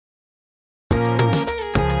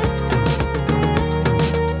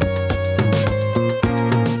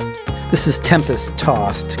This is Tempest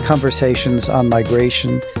Tossed, Conversations on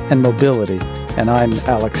Migration and Mobility, and I'm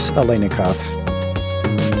Alex Alenikoff.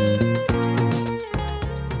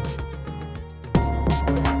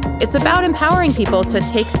 It's about empowering people to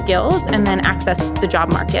take skills and then access the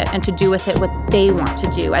job market and to do with it what they want to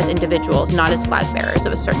do as individuals, not as flag bearers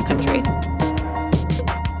of a certain country.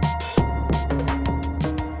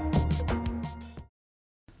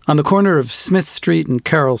 On the corner of Smith Street and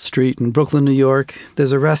Carroll Street in Brooklyn, New York,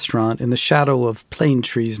 there's a restaurant in the shadow of plane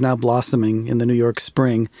trees now blossoming in the New York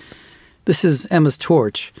spring. This is Emma's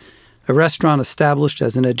Torch, a restaurant established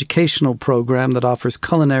as an educational program that offers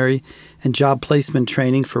culinary and job placement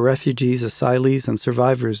training for refugees, asylees, and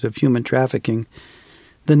survivors of human trafficking.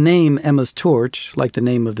 The name Emma's Torch, like the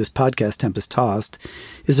name of this podcast, Tempest Tossed,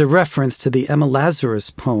 is a reference to the Emma Lazarus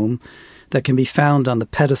poem that can be found on the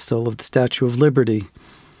pedestal of the Statue of Liberty.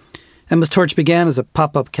 Emma's Torch began as a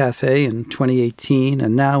pop-up cafe in 2018,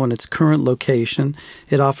 and now in its current location,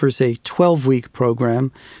 it offers a 12-week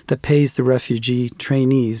program that pays the refugee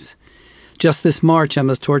trainees. Just this March,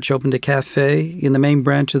 Emma's Torch opened a cafe in the main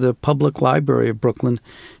branch of the Public Library of Brooklyn,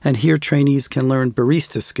 and here trainees can learn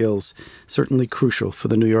barista skills, certainly crucial for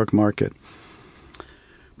the New York market.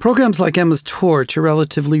 Programs like Emma's Torch are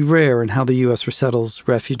relatively rare in how the U.S. resettles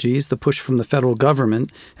refugees. The push from the federal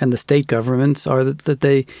government and the state governments are that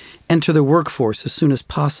they enter the workforce as soon as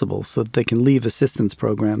possible so that they can leave assistance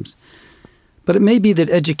programs. But it may be that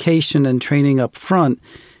education and training up front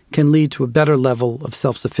can lead to a better level of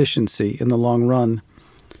self-sufficiency in the long run.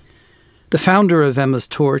 The founder of Emma's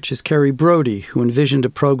Torch is Carrie Brody, who envisioned a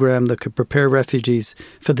program that could prepare refugees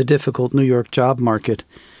for the difficult New York job market.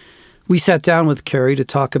 We sat down with Carrie to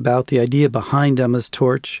talk about the idea behind Emma's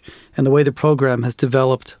Torch and the way the program has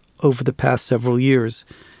developed over the past several years.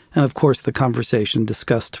 And of course, the conversation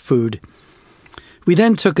discussed food. We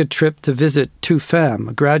then took a trip to visit Tufam,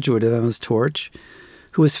 a graduate of Emma's Torch,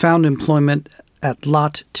 who has found employment at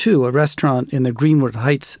Lot 2, a restaurant in the Greenwood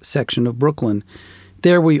Heights section of Brooklyn.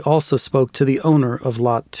 There we also spoke to the owner of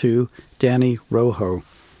Lot 2, Danny Rojo.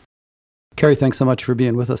 Carrie, thanks so much for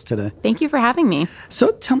being with us today. Thank you for having me.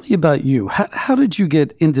 So tell me about you. How did you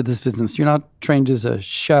get into this business? You're not trained as a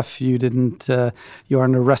chef. You aren't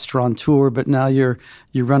a restaurateur, but now you're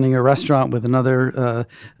running a restaurant with another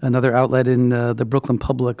outlet in the Brooklyn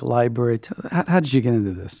Public Library. How did you get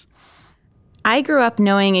into this? I grew up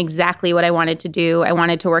knowing exactly what I wanted to do. I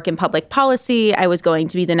wanted to work in public policy. I was going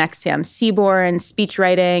to be the next Sam Seaborn, speech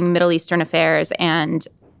writing, Middle Eastern affairs, and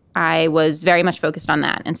I was very much focused on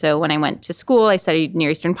that. And so when I went to school, I studied Near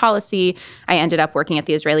Eastern policy. I ended up working at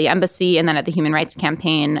the Israeli embassy and then at the Human Rights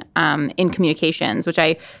Campaign in communications, which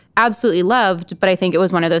I absolutely loved. But I think it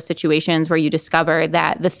was one of those situations where you discover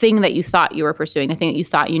that the thing that you thought you were pursuing, the thing that you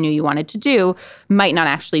thought you knew you wanted to do, might not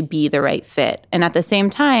actually be the right fit. And at the same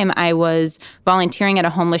time, I was volunteering at a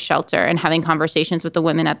homeless shelter and having conversations with the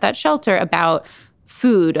women at that shelter about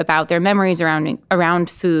food, about their memories around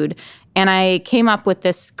food. And I came up with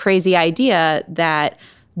this crazy idea that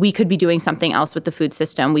we could be doing something else with the food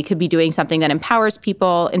system. We could be doing something that empowers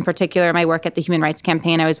people. In particular, my work at the Human Rights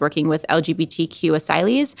Campaign, I was working with LGBTQ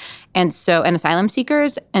asylees and asylum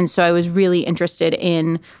seekers. And so I was really interested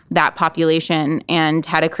in that population and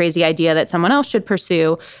had a crazy idea that someone else should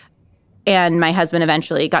pursue. And my husband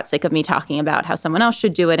eventually got sick of me talking about how someone else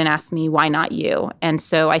should do it and asked me, why not you? And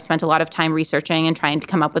so I spent a lot of time researching and trying to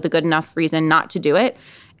come up with a good enough reason not to do it,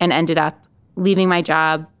 and ended up leaving my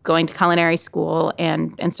job, going to culinary school,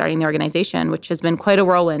 and starting the organization, which has been quite a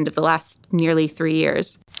whirlwind of the last nearly 3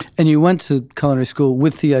 years. And you went to culinary school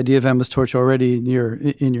with the idea of Emma's Torch already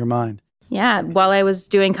in your mind. Yeah, while I was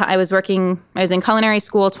in culinary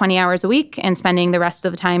school 20 hours a week and spending the rest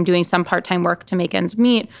of the time doing some part-time work to make ends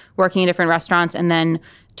meet, working in different restaurants, and then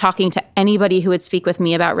talking to anybody who would speak with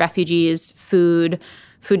me about refugees, food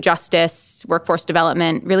justice, workforce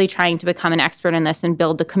development, really trying to become an expert in this and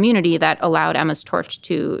build the community that allowed Emma's Torch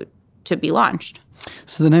to be launched.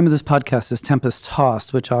 So the name of this podcast is Tempest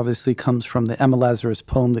Tossed, which obviously comes from the Emma Lazarus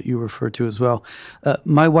poem that you referred to as well.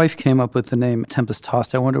 My wife came up with the name Tempest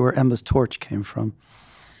Tossed. I wonder where Emma's Torch came from.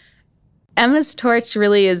 Emma's Torch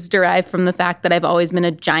really is derived from the fact that I've always been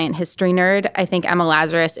a giant history nerd. I think Emma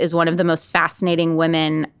Lazarus is one of the most fascinating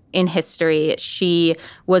women in history. She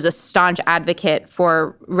was a staunch advocate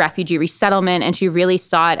for refugee resettlement, and she really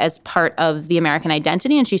saw it as part of the American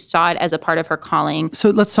identity, and she saw it as a part of her calling. So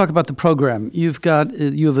let's talk about the program. You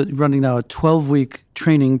have running now a 12-week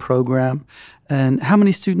training program, and how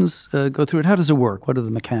many students go through it? How does it work? What are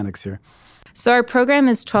the mechanics here? So our program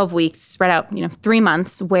is 12 weeks, spread out, 3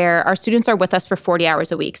 months, where our students are with us for 40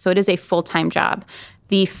 hours a week. So it is a full-time job.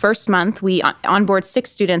 The first month, we onboard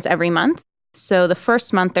 6 students every month. So the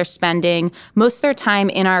first month, they're spending most of their time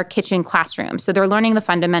in our kitchen classroom. So they're learning the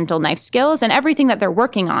fundamental knife skills, and everything that they're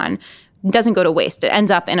working on doesn't go to waste. It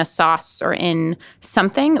ends up in a sauce or in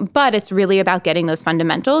something, but it's really about getting those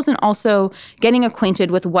fundamentals and also getting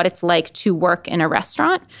acquainted with what it's like to work in a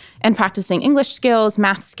restaurant and practicing English skills,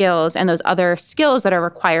 math skills, and those other skills that are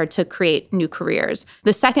required to create new careers.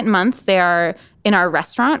 The second month, they are in our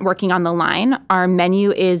restaurant working on the line. Our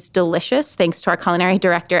menu is delicious, thanks to our culinary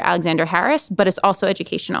director, Alexander Harris, but it's also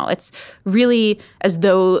educational. It's really as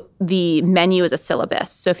though the menu is a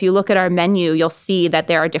syllabus. So if you look at our menu, you'll see that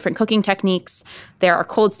there are different cooking techniques. There are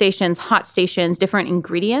cold stations, hot stations, different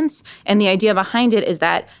ingredients. And the idea behind it is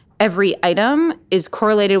that every item is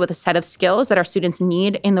correlated with a set of skills that our students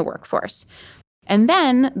need in the workforce. And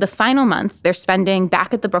then the final month, they're spending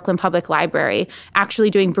back at the Brooklyn Public Library, actually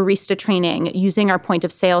doing barista training, using our point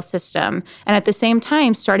of sale system, and at the same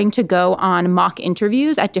time starting to go on mock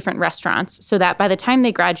interviews at different restaurants so that by the time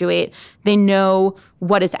they graduate, they know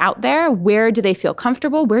what is out there, where do they feel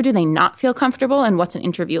comfortable, where do they not feel comfortable, and what's an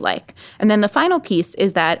interview like. And then the final piece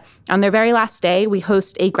is that on their very last day, we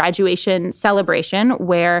host a graduation celebration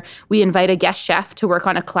where we invite a guest chef to work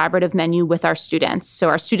on a collaborative menu with our students. So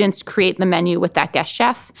our students create the menu with that guest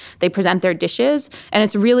chef, they present their dishes, and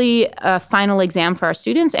it's really a final exam for our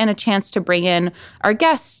students and a chance to bring in our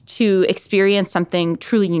guests to experience something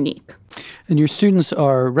truly unique. And your students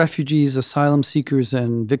are refugees, asylum seekers,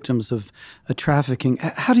 and victims of trafficking.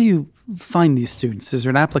 How do you find these students? Is there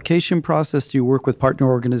an application process? Do you work with partner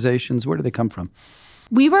organizations? Where do they come from?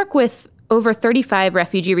 We work with over 35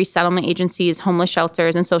 refugee resettlement agencies, homeless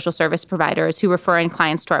shelters, and social service providers who refer in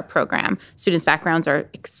clients to our program. Students' backgrounds are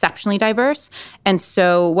exceptionally diverse. And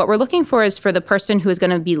so what we're looking for is for the person who is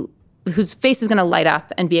going to be whose face is going to light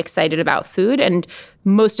up and be excited about food, and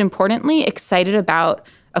most importantly, excited about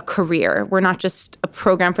a career. We're not just a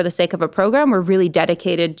program for the sake of a program. We're really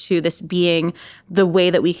dedicated to this being the way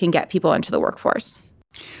that we can get people into the workforce.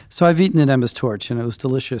 So I've eaten at Emma's Torch, and it was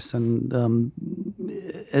delicious. And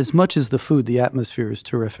as much as the food, the atmosphere is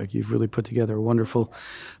terrific. You've really put together a wonderful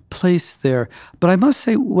place there. But I must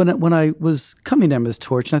say, when I was coming to Emma's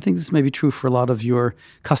Torch, and I think this may be true for a lot of your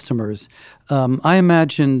customers, I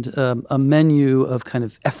imagined a menu of kind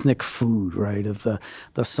of ethnic food, right? Of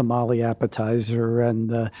the Somali appetizer and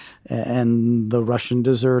the Russian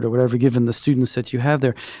dessert or whatever, given the students that you have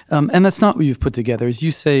there. And that's not what you've put together. As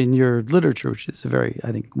you say in your literature, which is a very,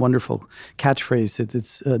 I think, wonderful catchphrase, that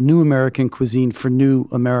it's a new American cuisine for new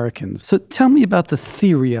Americans. So tell me about the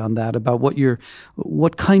theory on that, about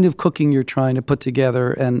what kind of cooking you're trying to put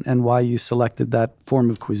together and why you selected that form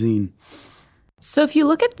of cuisine. So if you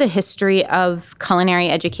look at the history of culinary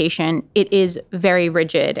education, it is very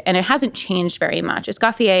rigid and it hasn't changed very much.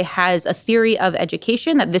 Escoffier has a theory of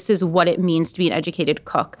education that this is what it means to be an educated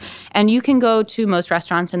cook. And you can go to most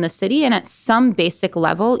restaurants in the city and at some basic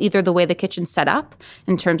level, either the way the kitchen's set up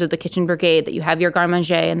in terms of the kitchen brigade, that you have your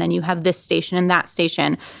garde-manger and then you have this station and that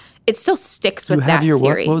station, it still sticks with that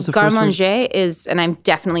theory. What was the Garde-manger is, and I'm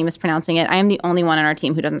definitely mispronouncing it, I am the only one on our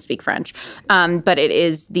team who doesn't speak French, but it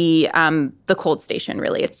is the cold station,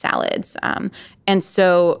 really. It's salads. And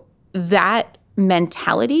so that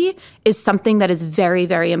mentality is something that is very,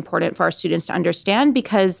 very important for our students to understand,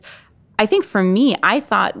 because I think for me, I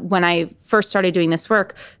thought when I first started doing this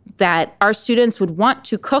work that our students would want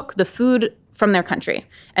to cook the food from their country,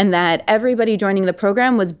 and that everybody joining the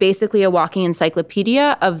program was basically a walking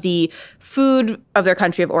encyclopedia of the food of their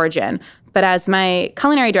country of origin. But as my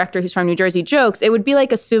culinary director, who's from New Jersey, jokes, it would be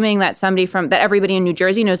like assuming that everybody in New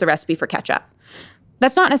Jersey knows the recipe for ketchup.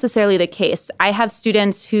 That's not necessarily the case. I have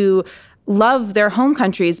students who love their home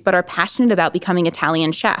countries but are passionate about becoming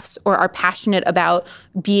Italian chefs, or are passionate about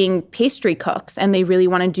being pastry cooks, and they really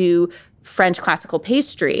want to do French classical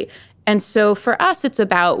pastry. And so for us, it's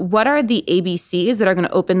about what are the ABCs that are going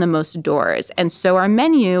to open the most doors. And so our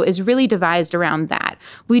menu is really devised around that.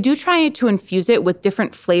 We do try to infuse it with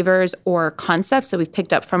different flavors or concepts that we've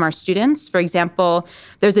picked up from our students. For example,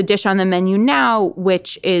 there's a dish on the menu now,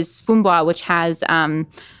 which is fumboa, which has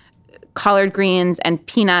collard greens and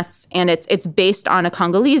peanuts. And it's based on a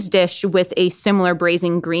Congolese dish with a similar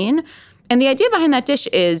braising green. And the idea behind that dish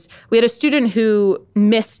is we had a student who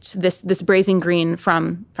missed this braising green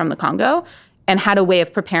from the Congo and had a way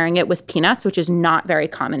of preparing it with peanuts, which is not very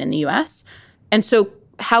common in the U.S. And so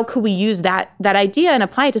how could we use that idea and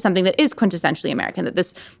apply it to something that is quintessentially American, that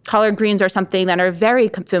this collard greens are something that are very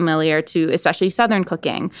familiar to especially Southern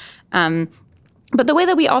cooking. But the way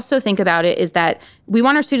that we also think about it is that we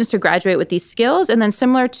want our students to graduate with these skills, and then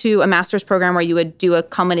similar to a master's program where you would do a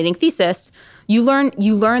culminating thesis, you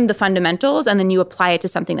learn the fundamentals, and then you apply it to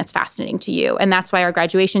something that's fascinating to you. And that's why our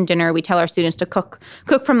graduation dinner, we tell our students to cook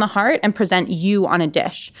from the heart and present you on a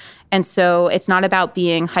dish. And so it's not about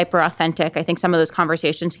being hyper authentic. I think some of those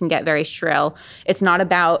conversations can get very shrill. It's not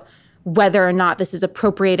about whether or not this is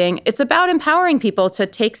appropriating. It's about empowering people to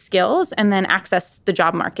take skills and then access the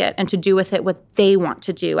job market and to do with it what they want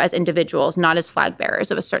to do as individuals, not as flag bearers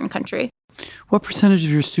of a certain country. What percentage of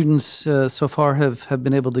your students so far have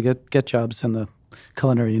been able to get jobs in the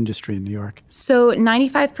culinary industry in New York? So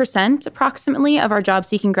 95% approximately of our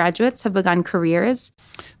job-seeking graduates have begun careers.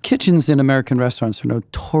 Kitchens in American restaurants are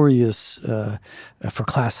notorious for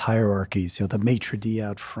class hierarchies. The maitre d'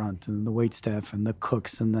 out front, and the waitstaff, and the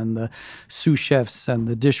cooks, and then the sous chefs and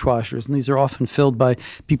the dishwashers. And these are often filled by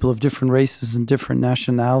people of different races and different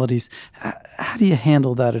nationalities. How do you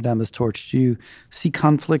handle that at Emma's Torch? Do you see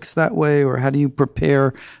conflicts that way, or how do you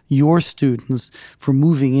prepare your students for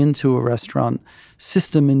moving into a restaurant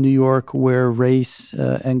system in New York where race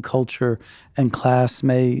and culture and class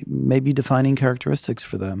may be defining characteristics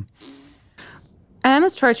for them? At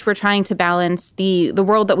Emma's Torch, we're trying to balance the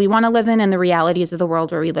world that we want to live in and the realities of the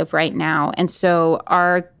world where we live right now. And so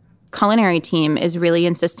our culinary team is really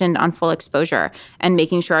insistent on full exposure and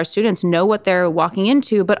making sure our students know what they're walking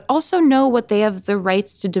into, but also know what they have the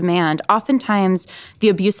rights to demand. Oftentimes, the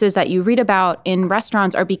abuses that you read about in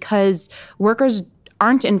restaurants are because workers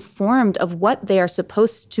aren't informed of what they are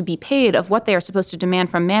supposed to be paid, of what they are supposed to demand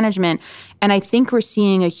from management. And I think we're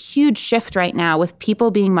seeing a huge shift right now with people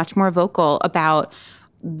being much more vocal about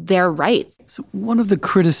their rights. So one of the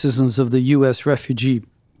criticisms of the U.S. refugee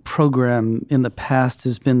program in the past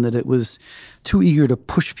has been that it was too eager to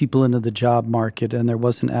push people into the job market and there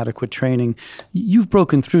wasn't adequate training. You've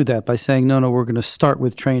broken through that by saying, no, we're going to start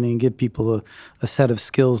with training, give people a set of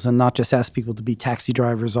skills and not just ask people to be taxi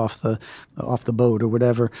drivers off the boat or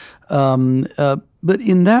whatever. But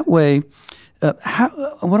in that way,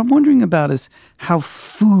 what I'm wondering about is how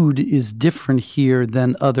food is different here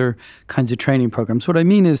than other kinds of training programs. What I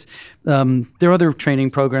mean is there are other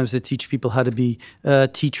training programs that teach people how to be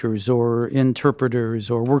teachers or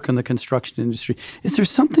interpreters or work in the construction industry. Is there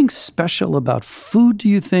something special about food, do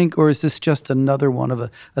you think, or is this just another one of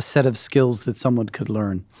a set of skills that someone could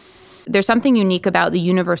learn? There's something unique about the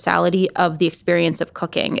universality of the experience of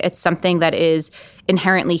cooking. It's something that is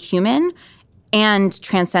inherently human and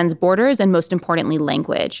transcends borders and, most importantly,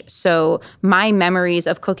 language. So my memories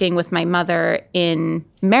of cooking with my mother in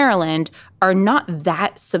Maryland are not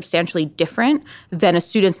that substantially different than a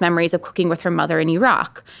student's memories of cooking with her mother in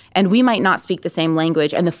Iraq. And we might not speak the same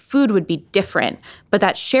language, and the food would be different. But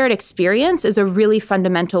that shared experience is a really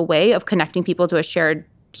fundamental way of connecting people to a shared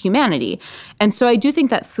humanity. And so I do think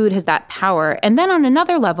that food has that power. And then on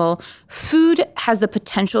another level, food has the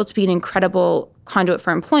potential to be an incredible conduit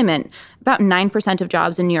for employment. About 9% of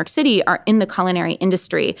jobs in New York City are in the culinary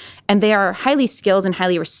industry, and they are highly skilled and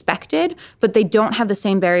highly respected, but they don't have the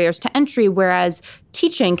same barriers to entry, whereas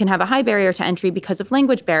teaching can have a high barrier to entry because of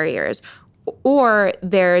language barriers. Or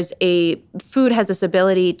food has this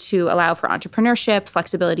ability to allow for entrepreneurship,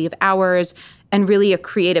 flexibility of hours, and really a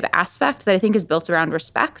creative aspect that I think is built around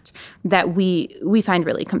respect that we find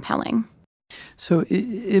really compelling. So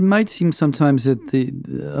it might seem sometimes that the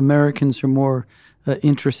Americans are more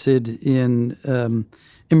interested in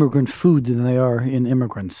immigrant food than they are in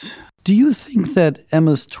immigrants. Do you think that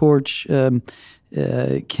Emma's Torch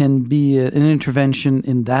can be an intervention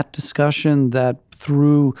in that discussion, that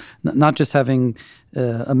through not just having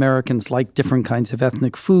Americans like different kinds of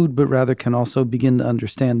ethnic food, but rather can also begin to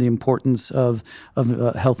understand the importance of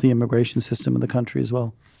a healthy immigration system in the country as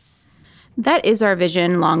well? That is our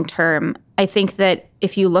vision long term. I think that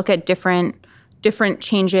if you look at different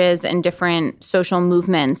changes and different social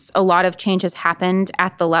movements, a lot of change has happened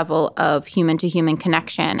at the level of human-to-human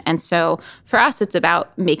connection. And so for us, it's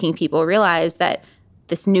about making people realize that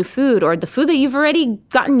this new food or the food that you've already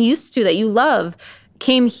gotten used to, that you love,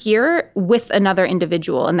 came here with another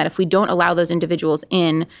individual, and that if we don't allow those individuals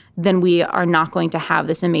in, then we are not going to have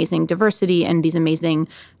this amazing diversity and these amazing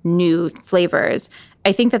new flavors.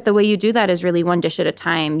 I think that the way you do that is really one dish at a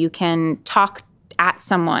time. You can talk at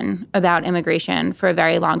someone about immigration for a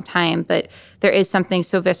very long time, but there is something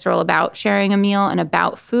so visceral about sharing a meal and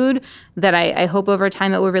about food that I hope over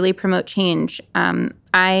time it will really promote change.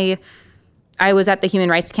 I was at the Human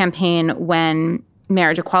Rights Campaign when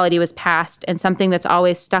marriage equality was passed, and something that's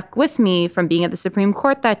always stuck with me from being at the Supreme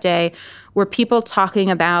Court that day were people talking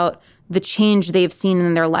about the change they've seen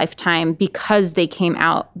in their lifetime because they came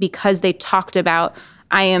out, because they talked about,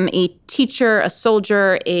 I am a teacher, a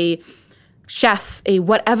soldier, a chef, a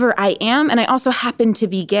whatever I am, and I also happen to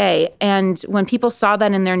be gay. And when people saw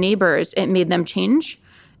that in their neighbors, it made them change.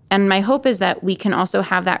 And my hope is that we can also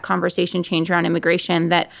have that conversation change around immigration,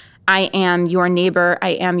 that I am your neighbor, I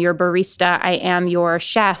am your barista, I am your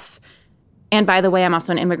chef. And by the way, I'm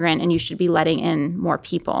also an immigrant, and you should be letting in more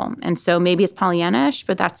people. And so maybe it's Pollyanna-ish,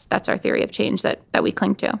 but that's our theory of change that we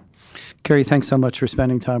cling to. Carrie, thanks so much for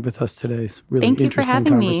spending time with us today. It's really interesting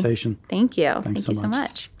conversation. Thank you. Thank you so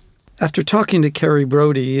much. After talking to Carrie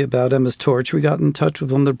Brody about Emma's Torch, we got in touch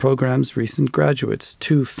with one of the program's recent graduates,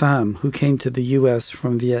 Tu Pham, who came to the U.S.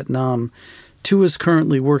 from Vietnam. Tu is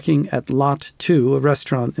currently working at Lot 2, a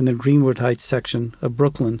restaurant in the Greenwood Heights section of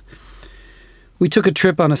Brooklyn. We took a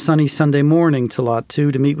trip on a sunny Sunday morning to Lot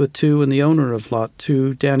 2 to meet with Tu and the owner of Lot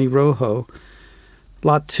 2, Danny Rojo.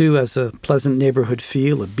 Lot 2 has a pleasant neighborhood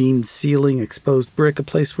feel, a beamed ceiling, exposed brick, a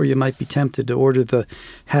place where you might be tempted to order the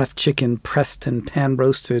half-chicken pressed and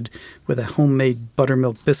pan-roasted with a homemade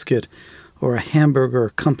buttermilk biscuit, or a hamburger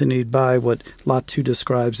accompanied by what Lot 2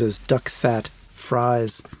 describes as duck fat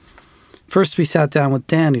fries. First, we sat down with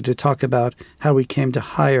Danny to talk about how we came to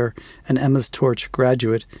hire an Emma's Torch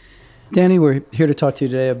graduate. Danny, we're here to talk to you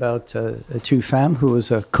today about Tu Pham, who was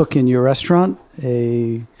a cook in your restaurant,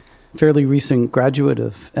 a fairly recent graduate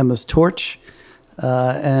of Emma's Torch,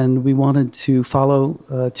 and we wanted to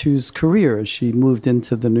follow Tu's career as she moved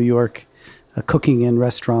into the New York cooking and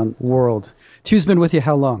restaurant world. Tu's been with you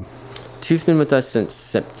how long? Tu's been with us since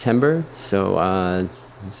September, so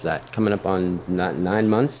is that coming up on 9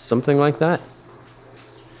 months, something like that?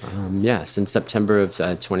 Since September of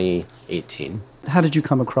 2018. How did you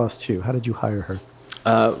come across Tu? How did you hire her?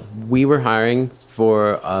 We were hiring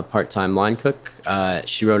for a part-time line cook.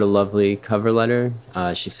 She wrote a lovely cover letter.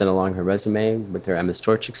 She sent along her resume with her Emma's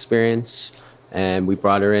Torch experience, and we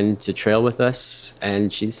brought her in to trail with us,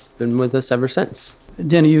 and she's been with us ever since.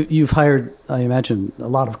 Danny, you've hired, I imagine, a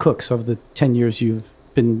lot of cooks over the 10 years you've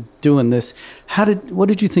been doing this. What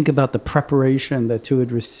did you think about the preparation that Tu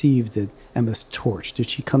had received at Emma's Torch? Did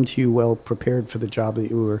she come to you well prepared for the job that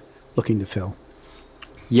you were looking to fill?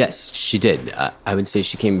 Yes, she did. I would say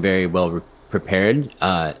she came very well prepared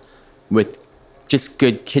with just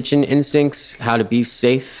good kitchen instincts, how to be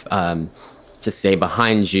safe, to stay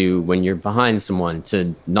behind you when you're behind someone,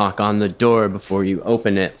 to knock on the door before you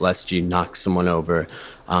open it, lest you knock someone over.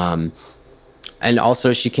 And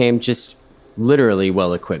also she came just literally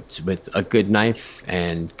well equipped with a good knife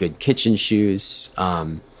and good kitchen shoes.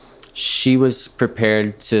 She was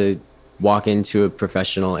prepared to walk into a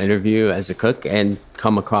professional interview as a cook and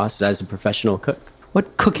come across as a professional cook.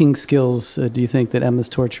 What cooking skills do you think that Emma's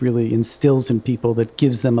Torch really instills in people that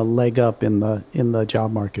gives them a leg up in the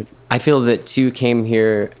job market? I feel that Tu came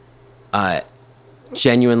here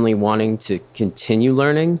genuinely wanting to continue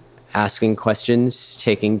learning, asking questions,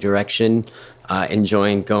 taking direction,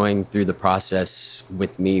 enjoying going through the process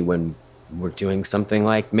with me when we're doing something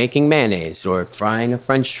like making mayonnaise or frying a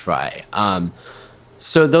French fry.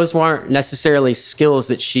 So those weren't necessarily skills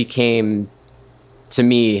that she came to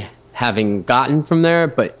me having gotten from there,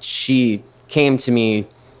 but she came to me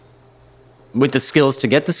with the skills to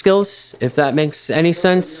get the skills, if that makes any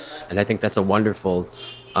sense. And I think that's a wonderful,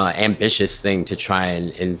 ambitious thing to try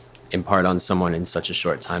and impart on someone in such a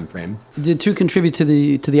short time frame. Did Tu contribute to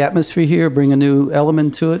the atmosphere here, bring a new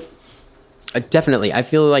element to it? Definitely. I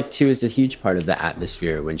feel like Tu is a huge part of the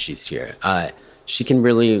atmosphere when she's here. She can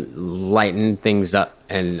really lighten things up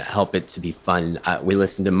and help it to be fun. We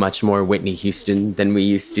listen to much more Whitney Houston than we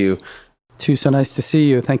used to. Tu, so nice to see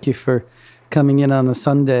you. Thank you for coming in on a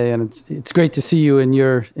Sunday, and it's great to see you in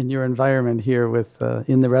your environment here with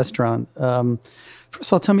in the restaurant. First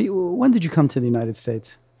of all, tell me, when did you come to the United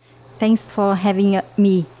States? Thanks for having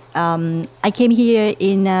me. I came here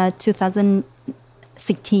in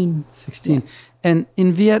 2016. 16. And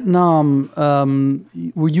in Vietnam,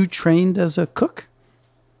 were you trained as a cook?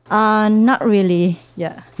 Not really,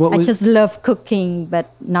 yeah. I just love cooking,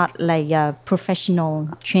 but not like professional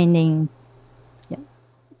training. Yeah.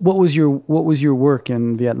 What was your work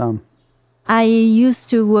in Vietnam? I used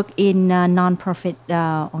to work in a non-profit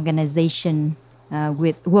organization,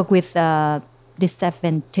 work with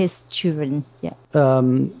disadvantaged children. Yeah.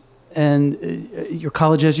 And you're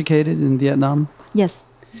college educated in Vietnam? Yes.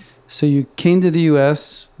 So you came to the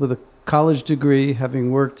U.S. with a college degree,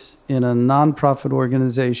 having worked in a nonprofit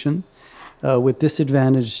organization with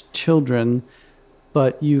disadvantaged children,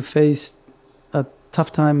 but you faced a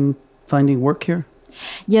tough time finding work here?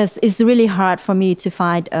 Yes, it's really hard for me to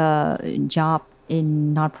find a job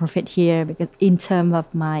in nonprofit here because in terms of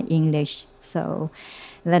my English. So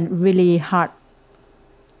that really hard,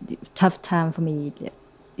 tough time for me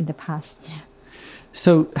in the past.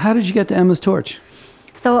 So how did you get to Emma's Torch?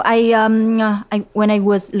 So when I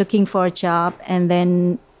was looking for a job, and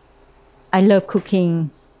then I love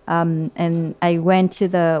cooking, and I went to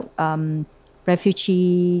the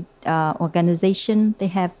refugee organization. They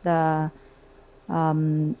have the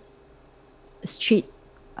street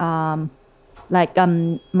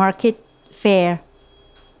market fair.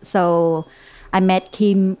 So I met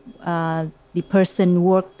Kim, the person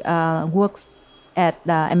works at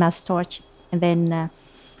Emma's Torch, and then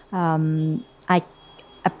I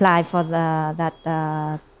applied for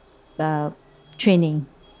the training,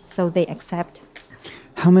 so they accept.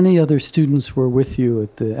 How many other students were with you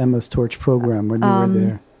at the Emma's Torch program when you were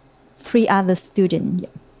there? 3 other students.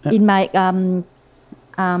 In my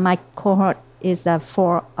my cohort is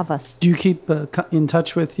 4 of us. Do you keep in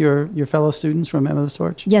touch with your fellow students from Emma's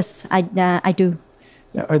Torch? Yes, I do.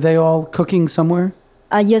 Are they all cooking somewhere?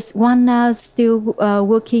 Yes, one still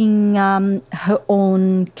working her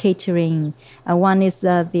own catering. One is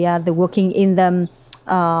the other working in the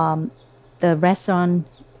restaurant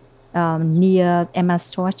near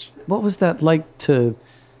Emma's Torch. What was that like to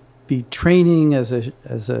be training as a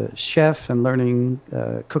chef and learning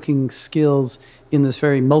cooking skills in this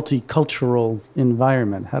very multicultural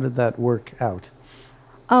environment? How did that work out?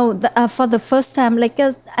 Oh, for the first time,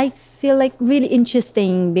 I feel like really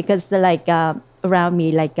interesting because around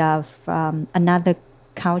me, from another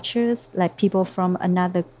cultures, like people from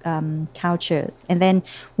another cultures, and then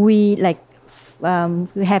we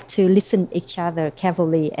we have to listen each other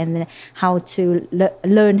carefully, and then how to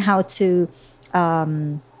learn how to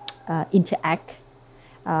interact.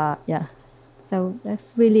 So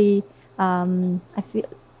that's really I feel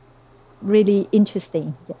really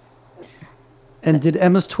interesting. Yeah. And did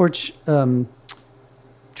Emma's Torch try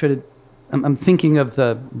to? I'm thinking of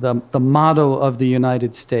the motto of the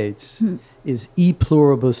United States is "E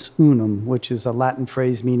pluribus unum," which is a Latin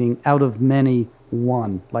phrase meaning "out of many,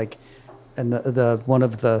 one." And the one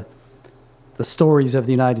of the stories of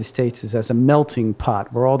the United States is as a melting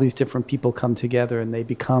pot where all these different people come together and they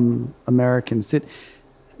become Americans.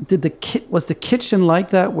 Was the kitchen like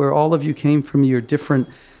that, where all of you came from your different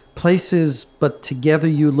places, but together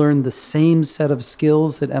you learned the same set of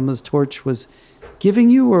skills that Emma's Torch was giving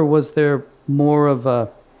you, or was there more of a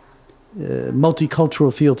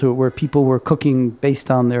multicultural feel to it, where people were cooking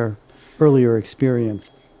based on their earlier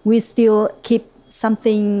experience? We still keep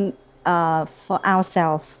something for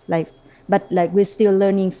ourselves, but we're still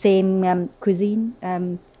learning same cuisine,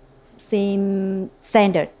 same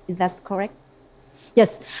standard. Is that correct?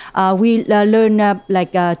 Yes, we learn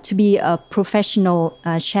to be a professional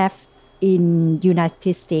chef in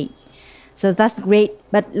United States. So that's great.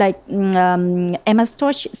 But Emma's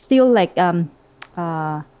Torch still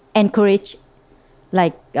encourage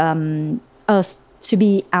us to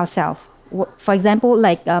be ourselves. For example,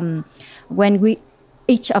 when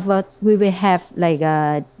each of us we will have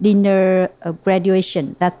a dinner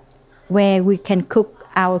graduation, that where we can cook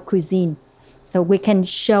our cuisine, so we can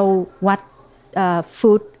show what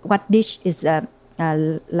food, what dish is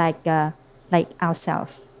like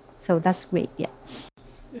ourselves. So that's great. Yeah.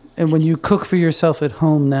 And when you cook for yourself at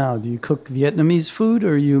home now, do you cook Vietnamese food,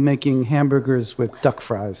 or are you making hamburgers with duck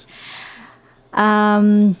fries?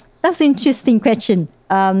 That's an interesting question.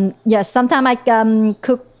 Yes, sometimes I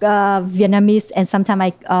cook Vietnamese, and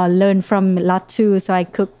sometimes I learn from Lot too. So I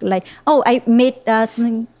cook I made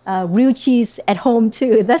something grilled cheese at home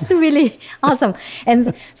too. That's really awesome.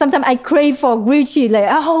 And sometimes I crave for grilled cheese.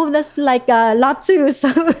 That's Lot too.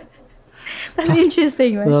 So that's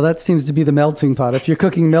interesting, right? Well, that seems to be the melting pot. If you're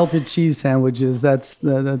cooking melted cheese sandwiches, that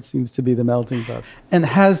seems to be the melting pot. And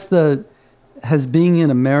has being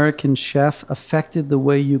an American chef affected the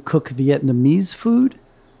way you cook Vietnamese food?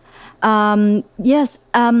 Yes,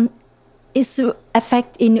 it's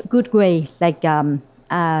affect in a good way.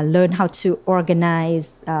 Learn how to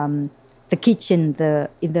organize the kitchen,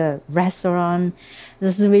 in the restaurant.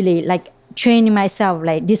 This is really training myself,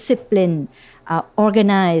 discipline,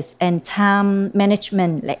 organize, and time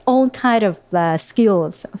management, all kind of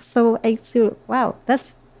skills. So I feel, wow,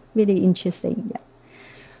 that's really interesting. Yeah.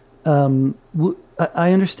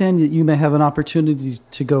 I understand that you may have an opportunity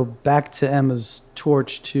to go back to Emma's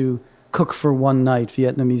Torch to cook for one night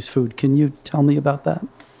Vietnamese food. Can you tell me about that?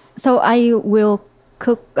 So I will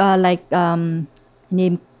cook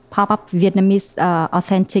name pop-up Vietnamese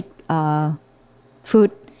authentic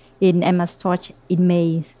food in Emma's Torch in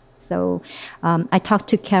May. So I talked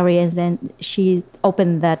to Carrie, and then she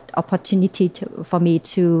opened that opportunity for me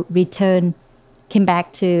to come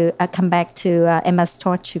back to Emma's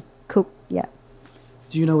Torch to cook. Yeah.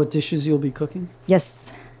 Do you know what dishes you'll be cooking?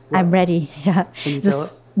 Yes, I'm ready. Yeah. Can you tell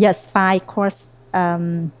us? Yes, 5-course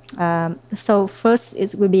So first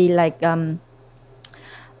it will be like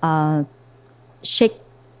shaking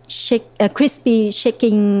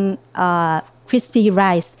crispy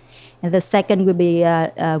rice, and the second will be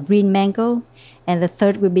green mango, and the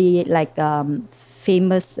third will be like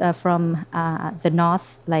famous from the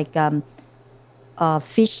north, like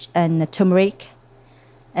fish and turmeric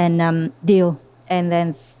and dill, and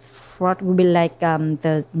then fourth will be like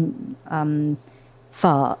the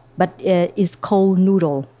phở, but it's cold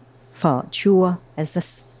noodle phở chua as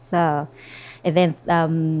a, and then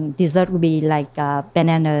dessert will be like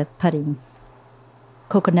banana pudding,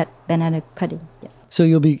 coconut banana pudding. Yeah. So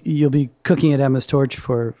you'll be cooking at Emma's Torch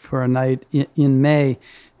for a night in May,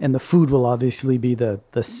 and the food will obviously be the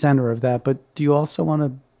center of that. But do you also want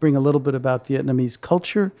to bring a little bit about Vietnamese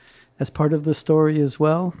culture as part of the story as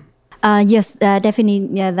well? Yes, definitely.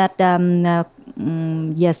 Yeah, that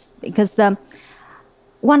yes, because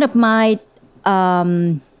one of my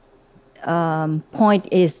point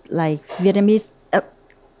is like Vietnamese.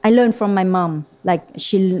 I learned from my mom. Like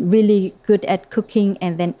she really good at cooking,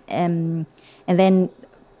 and then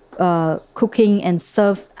cooking and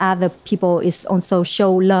serve other people is also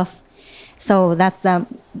show love. So that's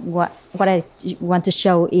what I want to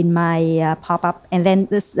show in my pop-up. And then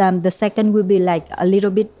this the second will be like a little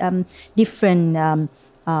bit different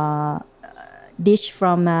dish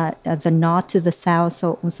from the north to the south,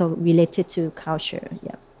 so also related to culture.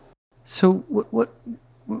 Yeah. So what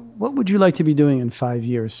would you like to be doing in 5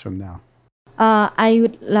 years from now? I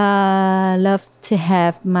would love to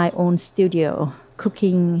have my own studio,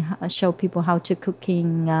 cooking, show people how to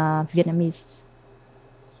cooking Vietnamese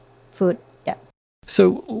food. Yeah.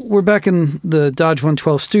 So we're back in the Dodge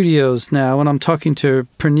 112 studios now, and I'm talking to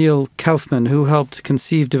Pernille Kaufman, who helped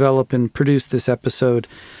conceive, develop, and produce this episode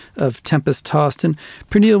of Tempest Tossed. And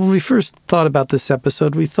Pernille, when we first thought about this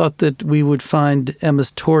episode, we thought that we would find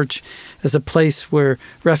Emma's Torch as a place where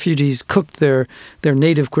refugees cooked their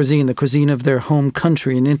native cuisine, the cuisine of their home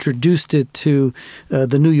country, and introduced it to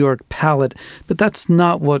the New York palate. But that's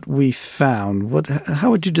not what we found.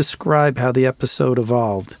 How would you describe how the episode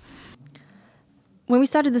evolved? When we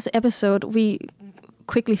started this episode, we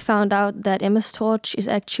quickly found out that Emma's Torch is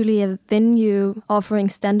actually a venue offering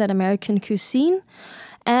standard American cuisine,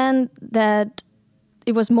 and that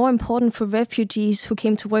it was more important for refugees who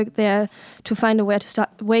came to work there to find a way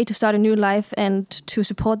to start a new life and to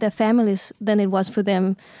support their families than it was for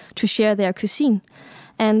them to share their cuisine.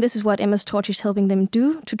 And this is what Emma's Torch is helping them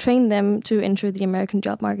do, to train them to enter the American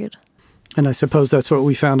job market. And I suppose that's what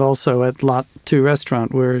we found also at Lot 2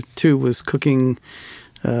 restaurant, where Tu was cooking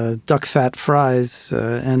duck fat fries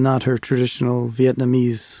and not her traditional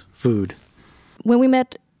Vietnamese food. When we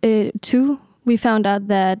met Tu, we found out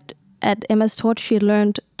that at Emma's Torch she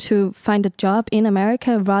learned to find a job in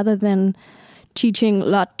America rather than teaching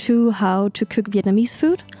Lot 2 how to cook Vietnamese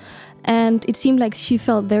food. And it seemed like she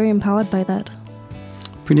felt very empowered by that.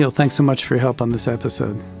 Pernille, thanks so much for your help on this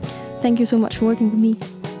episode. Thank you so much for working with me.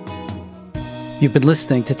 You've been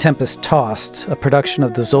listening to Tempest Tossed, a production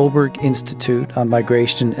of the Zolberg Institute on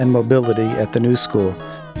Migration and Mobility at the New School.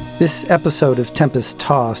 This episode of Tempest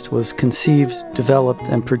Tossed was conceived, developed,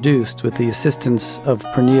 and produced with the assistance of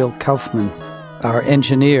Pernille Kaufman. Our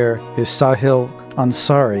engineer is Sahil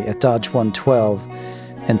Ansari at Dodge 112,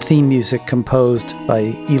 and theme music composed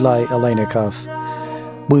by Eli Aleynikov.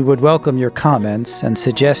 We would welcome your comments and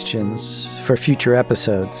suggestions for future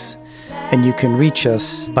episodes, and you can reach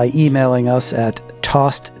us by emailing us at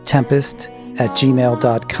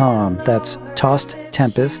tossedtempest@gmail.com. That's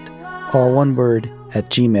tossedtempest, all one word,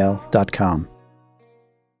 @gmail.com.